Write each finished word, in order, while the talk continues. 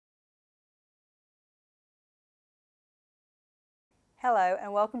Hello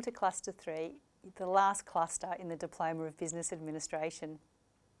and welcome to Cluster 3, the last cluster in the Diploma of Business Administration.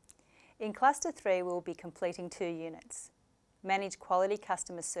 In Cluster 3 we'll be completing 2 units. Manage Quality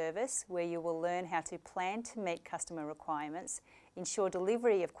Customer Service, where you will learn how to plan to meet customer requirements, ensure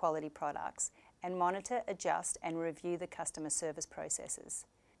delivery of quality products, and monitor, adjust and review the customer service processes.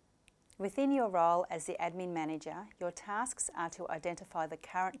 Within your role as the Admin Manager, your tasks are to identify the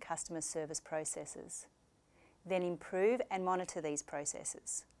current customer service processes. Then improve and monitor these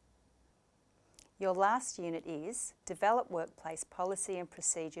processes. Your last unit is Develop Workplace Policy and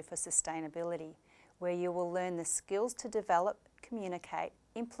Procedure for Sustainability, where you will learn the skills to develop, communicate,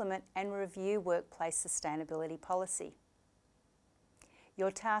 implement and review workplace sustainability policy. Your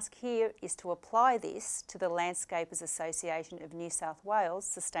task here is to apply this to the Landscapers Association of New South Wales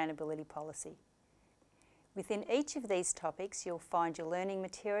sustainability policy. Within each of these topics, you'll find your learning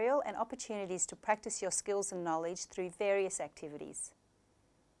material and opportunities to practice your skills and knowledge through various activities.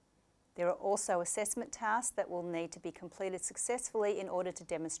 There are also assessment tasks that will need to be completed successfully in order to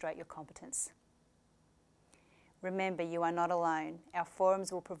demonstrate your competence. Remember, you are not alone. Our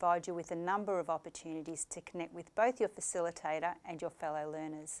forums will provide you with a number of opportunities to connect with both your facilitator and your fellow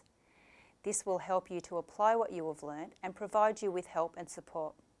learners. This will help you to apply what you have learned and provide you with help and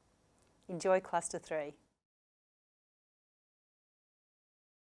support. Enjoy Cluster 3.